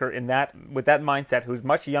Robert Whitaker with that mindset, who's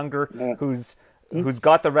much younger, Yeah. who's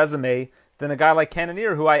got the resume, than a guy like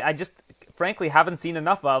Cannonier, who I just frankly haven't seen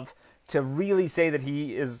enough of to really say that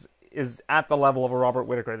he is at the level of a Robert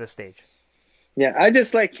Whitaker at this stage. Yeah, I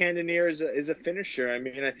just like Cannonier as a finisher. I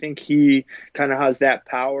mean, I think he kind of has that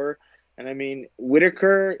power. And I mean,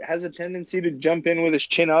 Whitaker has a tendency to jump in with his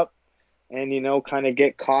chin up and, kind of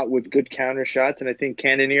get caught with good counter shots. And I think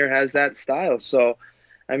Cannonier has that style. So,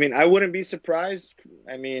 I mean, I wouldn't be surprised.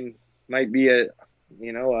 I mean, might be a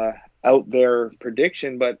out there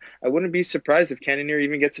prediction, but I wouldn't be surprised if Cannonier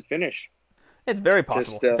even gets a finish. It's very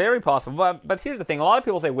possible. Just, Very possible. But here's the thing. A lot of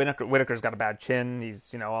people say Whitaker's got a bad chin.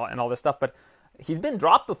 He's, and all this stuff. But he's been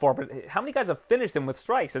dropped before. But how many guys have finished him with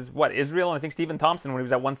strikes? It's Israel and I think Stephen Thompson when he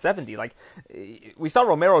was at 170. Like, we saw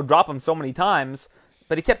Romero drop him so many times,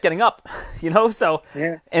 but he kept getting up, So,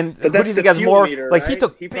 Yeah. and But who that's do you the think has fuel more? meter, Like, right? he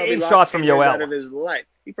took probably big lost shots from 10 years Yoel. out of his life.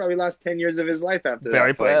 He probably lost 10 years of his life after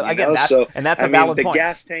Very that fight. again, that's So, a valid the point.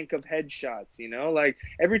 gas tank of headshots, like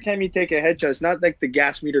every time you take a headshot, it's not like the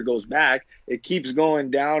gas meter goes back. It keeps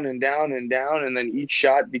going down and down and down, and then each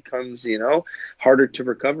shot becomes, harder to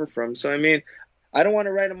recover from. So, I mean, I don't want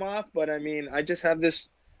to write him off, but I mean, I just have this,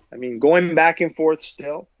 going back and forth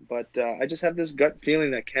still, but I just have this gut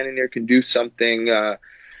feeling that Cannonier can do something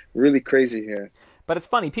really crazy here. But it's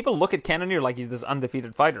funny. People look at Cannonier like he's this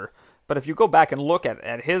undefeated fighter. But if you go back and look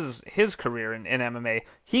at his career in MMA,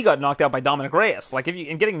 he got knocked out by Dominic Reyes. Like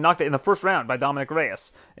getting knocked out in the first round by Dominic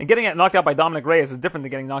Reyes, and getting knocked out by Dominic Reyes is different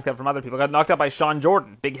than getting knocked out from other people. Got knocked out by Sean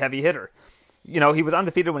Jordan, big heavy hitter. He was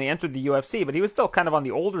undefeated when he entered the UFC, but he was still kind of on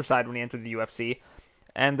the older side when he entered the UFC.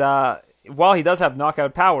 And while he does have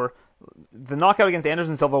knockout power, the knockout against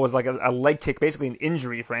Anderson Silva was like a leg kick, basically an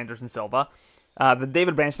injury for Anderson Silva. The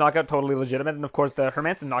David Branch knockout, totally legitimate, and of course the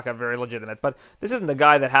Hermanson knockout, very legitimate. But this isn't the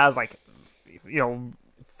guy that has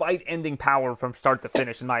fight-ending power from start to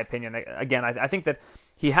finish, in my opinion. Again, I think that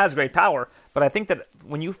he has great power, but I think that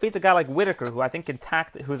when you face a guy like Whitaker, who I think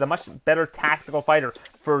who's a much better tactical fighter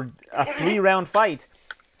for a 3-round fight,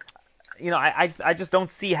 I just don't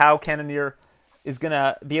see how Cannonier is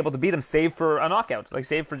gonna be able to beat him, save for a knockout,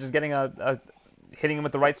 save for just getting hitting him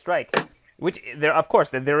with the right strike. Which of course,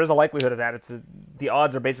 there is a likelihood of that. The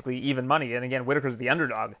odds are basically even money, and again, Whitaker's the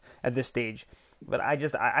underdog at this stage. But I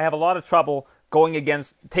have a lot of trouble going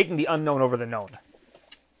against taking the unknown over the known.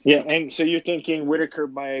 Yeah, and so you're thinking Whitaker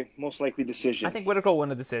by most likely decision. I think Whitaker will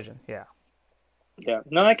win a decision. Yeah. Yeah,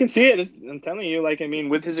 no, I can see it. I'm telling you,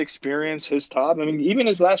 with his experience, his top. Even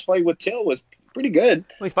his last fight with Till was pretty good.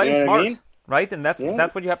 Well, he's fighting smart, I right? And that's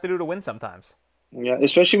what you have to do to win sometimes. Yeah,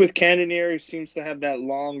 especially with Cannonier, who seems to have that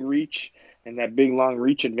long reach and that big long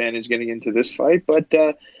reach advantage getting into this fight. But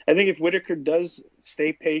I think if Whitaker does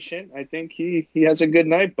stay patient, I think he has a good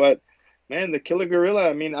night. But man, the Killer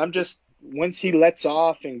Gorilla. once he lets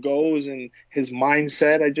off and goes and his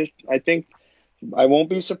mindset, I think I won't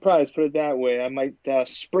be surprised. Put it that way. I might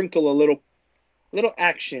sprinkle a little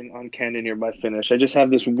action on Cannonier by finish. I just have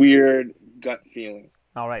this weird gut feeling.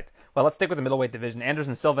 All right. Well, let's stick with the middleweight division.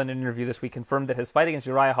 Anderson Silva, in an interview this week, confirmed that his fight against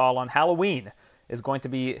Uriah Hall on Halloween is going to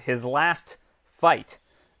be his last fight.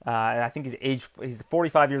 I think he's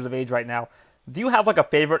 45 years of age right now. Do you have like a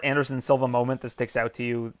favorite Anderson Silva moment that sticks out to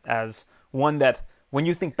you as one that, when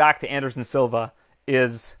you think back to Anderson Silva,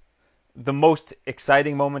 is the most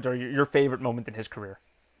exciting moment or your favorite moment in his career?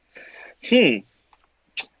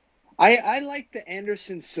 I like the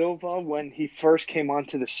Anderson Silva when he first came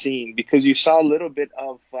onto the scene because you saw a little bit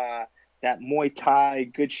of that Muay Thai,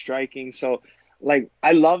 good striking. So, like,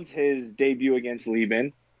 I loved his debut against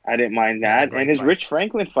Lieben. I didn't mind that. And his fight. Rich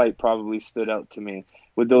Franklin fight probably stood out to me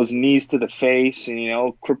with those knees to the face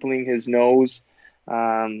and, crippling his nose.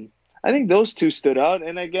 I think those two stood out.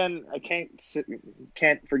 And again, I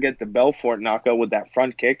can't forget the Belfort knockout with that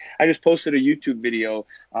front kick. I just posted a YouTube video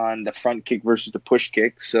on the front kick versus the push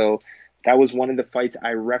kick. So that was one of the fights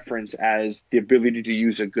I reference as the ability to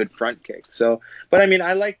use a good front kick. So, but I mean,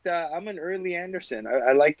 I'm an early Anderson.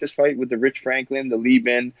 I like this fight with the Rich Franklin, the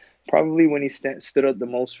Lieben, probably when he stood out the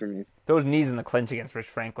most for me. Those knees in the clinch against Rich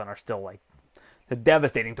Franklin are still like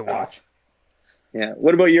devastating to watch. Yeah.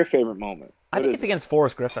 What about your favorite moment? I think it's against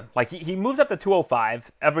Forrest Griffin. Like, he moves up to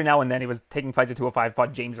 205. Every now and then he was taking fights at 205,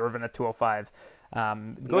 fought James Irvin at 205.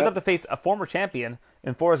 Goes up to face a former champion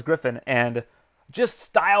in Forrest Griffin and just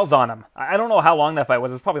styles on him. I don't know how long that fight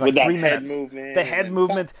was. It was probably like 3 minutes. The head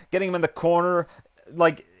movement, getting him in the corner.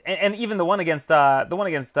 Like, and even the one against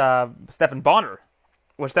Stephan Bonner,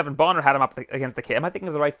 where Stephan Bonner had him up against the cage. Am I thinking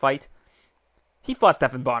of the right fight? He fought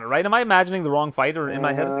Stephan Bonner, right? Am I imagining the wrong fight or in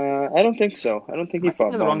my head? I don't think so. I don't think he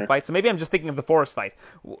fought the wrong fight. So maybe I'm just thinking of the Forrest fight.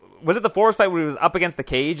 Was it the Forrest fight where he was up against the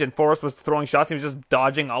cage and Forrest was throwing shots and he was just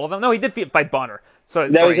dodging all of them? No, he did fight Bonner.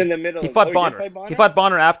 That was in the middle. He fought Bonner. He fought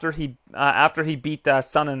Bonner after he beat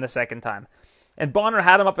Sonnen the second time. And Bonner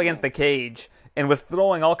had him up against the cage and was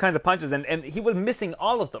throwing all kinds of punches and he was missing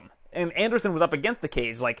all of them. And Anderson was up against the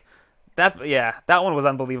cage. Like, that one was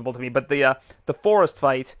unbelievable to me. But the Forrest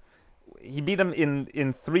fight, he beat him in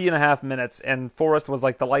 3.5 minutes, and Forrest was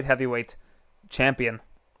like the light heavyweight champion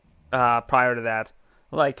prior to that.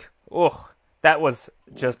 Like, that was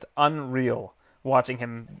just unreal watching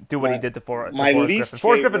him do what he did to Forrest Griffin.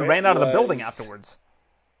 Forrest Griffin ran out of the building afterwards.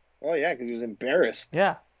 Oh, yeah, because he was embarrassed.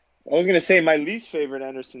 Yeah. I was going to say my least favorite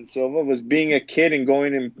Anderson Silva was being a kid and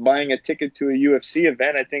going and buying a ticket to a UFC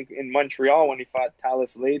event, I think in Montreal when he fought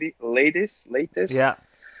Talis Latis. Yeah.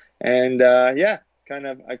 And,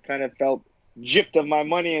 I kind of felt gypped of my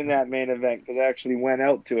money in that main event because I actually went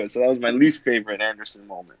out to it. So that was my least favorite Anderson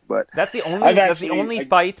moment. But that's the only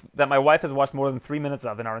fight that my wife has watched more than 3 minutes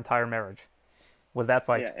of in our entire marriage. Was that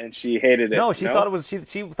fight? Yeah, and she hated it. No, she thought it was she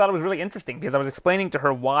thought it was really interesting because I was explaining to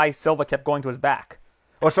her why Silva kept going to his back.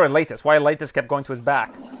 Oh, sorry, Latis. Why Latis kept going to his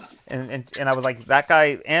back. And I was like, that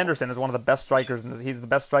guy Anderson is one of the best strikers, and he's the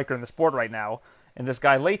best striker in the sport right now. And this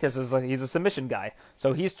guy Latis he's a submission guy.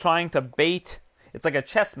 So he's trying to bait. It's like a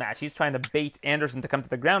chess match. He's trying to bait Anderson to come to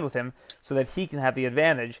the ground with him so that he can have the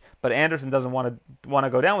advantage. But Anderson doesn't want to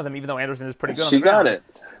go down with him, even though Anderson is pretty good on the ground. She got it.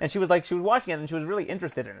 And she was watching it, and she was really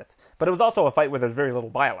interested in it. But it was also a fight where there's very little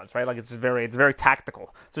violence, right? Like it's very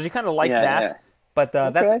tactical. So she kind of liked that. Yeah. But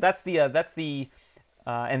okay. that's the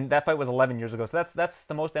and that fight was 11 years ago. So that's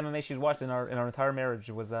the most MMA she's watched in our entire marriage.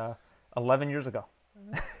 It was 11 years ago.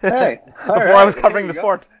 Hey, before I was covering the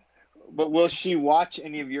sport. But will she watch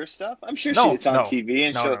any of your stuff? I'm sure it's on TV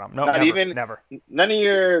and never. None of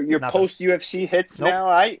your post UFC hits now.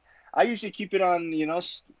 I usually keep it on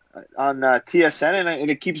on TSN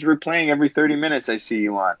and it keeps replaying every 30 minutes. I see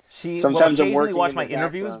you on. Sometimes I'm working. Watch my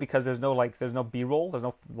interviews because there's no B-roll. There's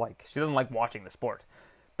no she doesn't like watching the sport.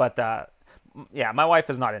 But my wife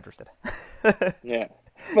is not interested. Yeah.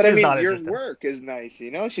 But I mean, your work is nice,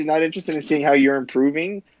 She's not interested in seeing how you're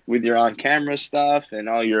improving with your on-camera stuff and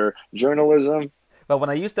all your journalism. But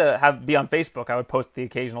when I used to be on Facebook, I would post the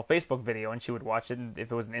occasional Facebook video, and she would watch it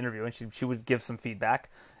if it was an interview, and she would give some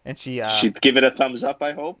feedback. And she'd give it a thumbs up,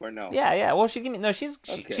 I hope, or no? Yeah. Well, she'd give me she's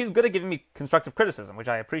good at giving me constructive criticism, which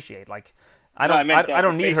I appreciate. Like, I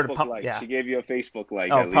don't need her to pump. Like. Yeah. She gave you a Facebook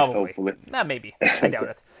like at least, hopefully. Maybe. I doubt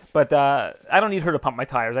it. But I don't need her to pump my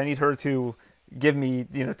tires. I need her to give me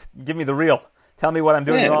the real. Tell me what I'm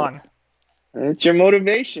doing wrong. It's your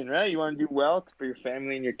motivation, right? You want to do well for your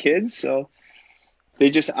family and your kids, so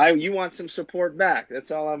you want some support back. That's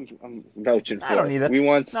all I'm vouching for. I don't need it.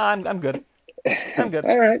 No, I'm good. I'm good.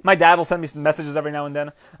 All right. My dad will send me some messages every now and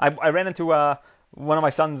then. I ran into one of my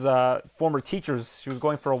son's former teachers, she was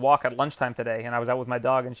going for a walk at lunchtime today, and I was out with my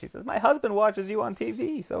dog, and she says, "My husband watches you on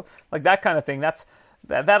TV." So like that kind of thing.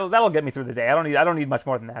 That'll get me through the day. I don't need much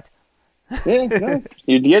more than that. Yeah, no,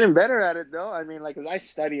 you're getting better at it though. I mean, like, 'cause I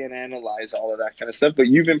study and analyze all of that kind of stuff, but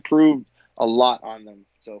you've improved a lot on them.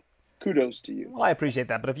 So kudos to you. Well, I appreciate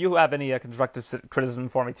that. But if you have any constructive criticism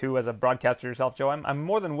for me too, as a broadcaster yourself, Joe, I'm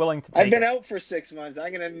more than willing to I've take been it. out for 6 months.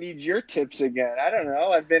 I'm gonna need your tips again. I don't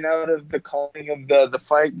know. I've been out of the calling of the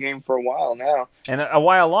fight game for a while now. And a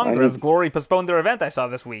while I longer, as mean, Glory postponed their event I saw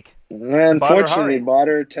this week. unfortunately, Hari.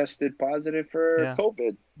 Bader tested positive for Yeah,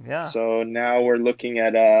 COVID. yeah. So now we're looking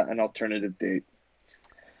at an alternative date.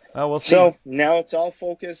 Well, we'll see. So now it's all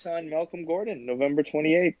focused on Malcolm Gordon, November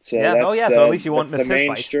 28th. So Yeah. that's, Oh, yeah. So at least you won't that's miss the his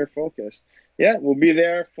main fight. sure focus. Yeah, we'll be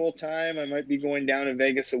there full time. I might be going down to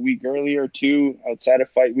Vegas a week earlier too, outside of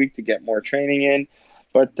fight week, to get more training in.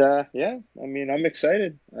 But yeah, I mean, I'm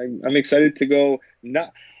excited. I'm excited to go.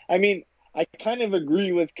 Not, I mean, I kind of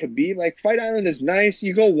agree with Khabib. Like, Fight Island is nice.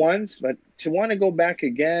 You go once, but to want to go back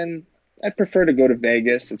again, I prefer to go to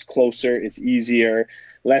Vegas. It's closer. It's easier.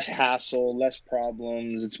 Less hassle, less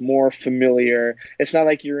problems. It's more familiar. It's not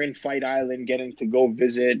like you're in Fight Island getting to go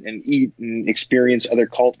visit and eat and experience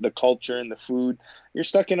the culture and the food. You're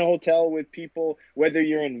stuck in a hotel with people, whether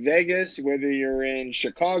you're in Vegas, whether you're in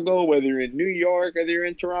Chicago, whether you're in New York, whether you're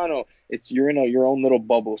in Toronto. You're in your own little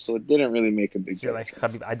bubble, so it didn't really make a big So you're like,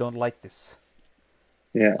 difference. Khabib, I don't like this.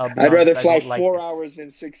 Yeah, I'll be I'd rather honest, I fly don't like 4 this. hours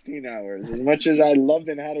than 16 hours. As much as I loved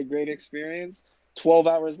and had a great experience, 12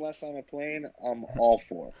 hours less on a plane, I'm all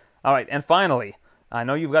for. All right, and finally, I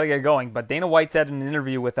know you've got to get going, but Dana White said in an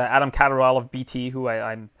interview with Adam Catterall of BT, who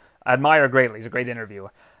I admire greatly. He's a great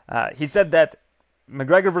interviewer. He said that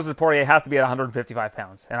McGregor versus Poirier has to be at 155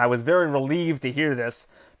 pounds, and I was very relieved to hear this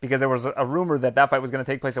because there was a rumor that fight was going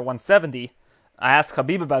to take place at 170. I asked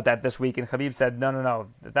Khabib about that this week, and Khabib said, no.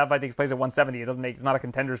 If that fight takes place at 170, it's not a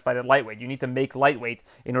contender's fight at lightweight. You need to make lightweight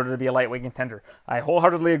in order to be a lightweight contender. I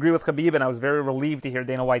wholeheartedly agree with Khabib, and I was very relieved to hear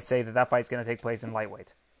Dana White say that fight's going to take place in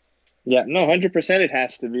lightweight. Yeah, no, 100% it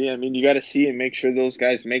has to be. I mean, you got to see and make sure those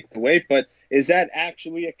guys make the weight, but is that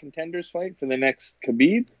actually a contender's fight for the next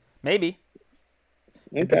Khabib? Maybe.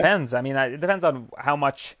 Okay. It depends. I mean, it depends on how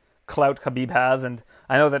much clout Khabib has, and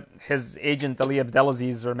I know that his agent, Ali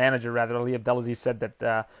Abdelaziz, or manager rather, Ali Abdelaziz, said that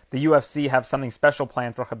the UFC have something special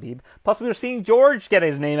planned for Khabib. Plus, we were seeing George get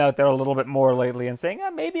his name out there a little bit more lately and saying,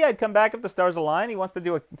 maybe I'd come back if the stars align. He wants to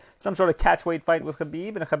do some sort of catchweight fight with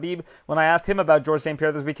Khabib, and Khabib, when I asked him about George St.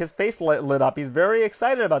 Pierre this week, his face lit up. He's very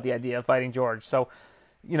excited about the idea of fighting George. So,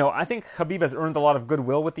 I think Khabib has earned a lot of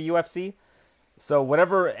goodwill with the UFC. So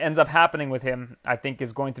whatever ends up happening with him, I think,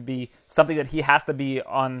 is going to be something that he has to be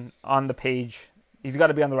on the page. He's got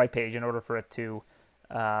to be on the right page in order for it to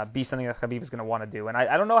be something that Khabib is going to want to do. And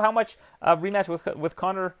I don't know how much a rematch with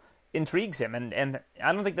Conor intrigues him. And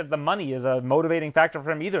I don't think that the money is a motivating factor for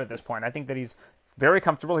him either at this point. I think that he's very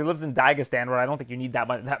comfortable. He lives in Dagestan, where I don't think you need that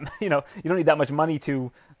much. You don't need that much money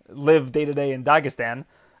to live day to day in Dagestan.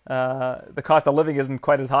 The cost of living isn't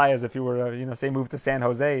quite as high as if you were, say, move to San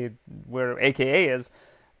Jose, where AKA is.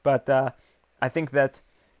 But I think that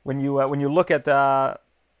when you look at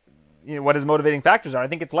what his motivating factors are, I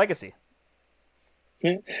think it's legacy.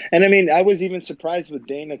 Yeah. And I mean, I was even surprised with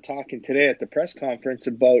Dana talking today at the press conference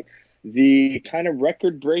about the kind of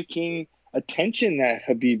record-breaking attention that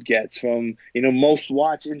Khabib gets from, most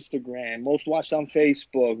watched Instagram, most watched on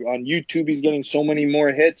Facebook, on YouTube. He's getting so many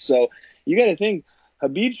more hits. So you got to think,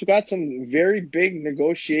 Khabib's got some very big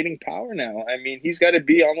negotiating power now. I mean, he's got to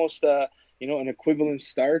be almost, an equivalent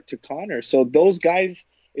star to Conor. So those guys,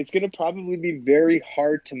 it's going to probably be very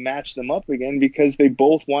hard to match them up again because they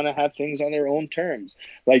both want to have things on their own terms.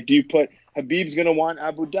 Like, do you put Khabib's going to want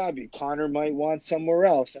Abu Dhabi, Conor might want somewhere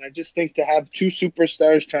else. And I just think to have two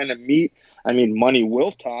superstars trying to meet, I mean, money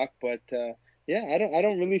will talk, but yeah, I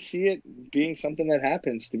don't really see it being something that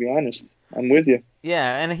happens, to be honest. I'm with you.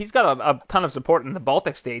 Yeah, and he's got a ton of support in the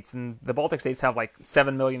Baltic states, and the Baltic states have like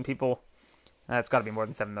 7 million people. It's got to be more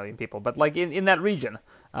than 7 million people, but like in that region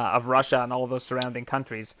of Russia and all of those surrounding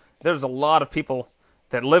countries, there's a lot of people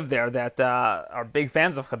that live there that are big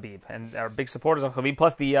fans of Khabib and are big supporters of Khabib.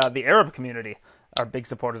 Plus, the Arab community are big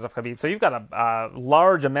supporters of Khabib. So you've got a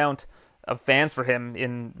large amount of fans for him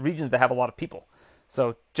in regions that have a lot of people.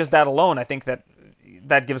 So just that alone, I think that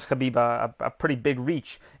gives Khabib a pretty big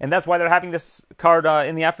reach, and that's why they're having this card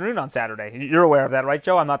in the afternoon on Saturday. You're aware of that, right,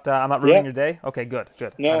 Joe? I'm not ruining your day. Okay, good.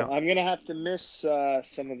 No, I'm gonna have to miss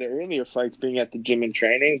some of the earlier fights being at the gym and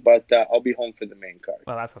training, but I'll be home for the main card.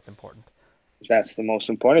 Well, that's what's important. That's the most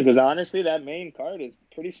important because honestly, that main card is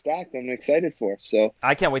pretty stacked. I'm excited for. So,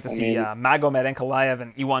 I can't wait to I see mean, Magomed Ankalaev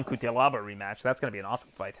and Iwan Kutelaba rematch. That's going to be an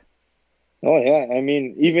awesome fight. oh yeah, I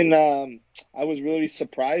mean, even I was really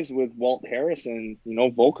surprised with Walt Harris and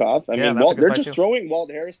Volkov. I Yeah, mean, that's a good They're fight just too. throwing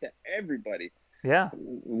Walt Harris to everybody. Yeah,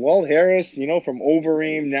 Walt Harris, from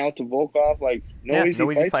Overeem now to Volkov, like no yeah, easy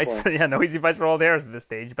no easy fights fights for him. for no easy fights for all Harris at this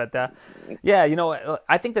stage. But yeah,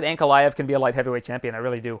 I think that Ankalaev can be a light heavyweight champion. I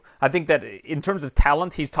really do. I think that in terms of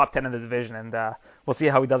talent, he's top 10 in the division, and we'll see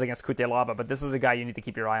how he does against Kutelaba. But this is a guy you need to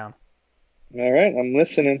keep your eye on. All right, I'm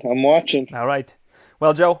listening. I'm watching. All right.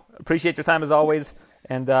 Well, Joe, appreciate your time as always,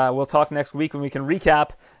 and we'll talk next week when we can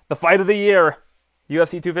recap the fight of the year,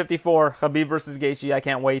 UFC 254, Khabib versus Gaethje. I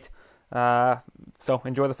can't wait. So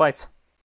enjoy the fights.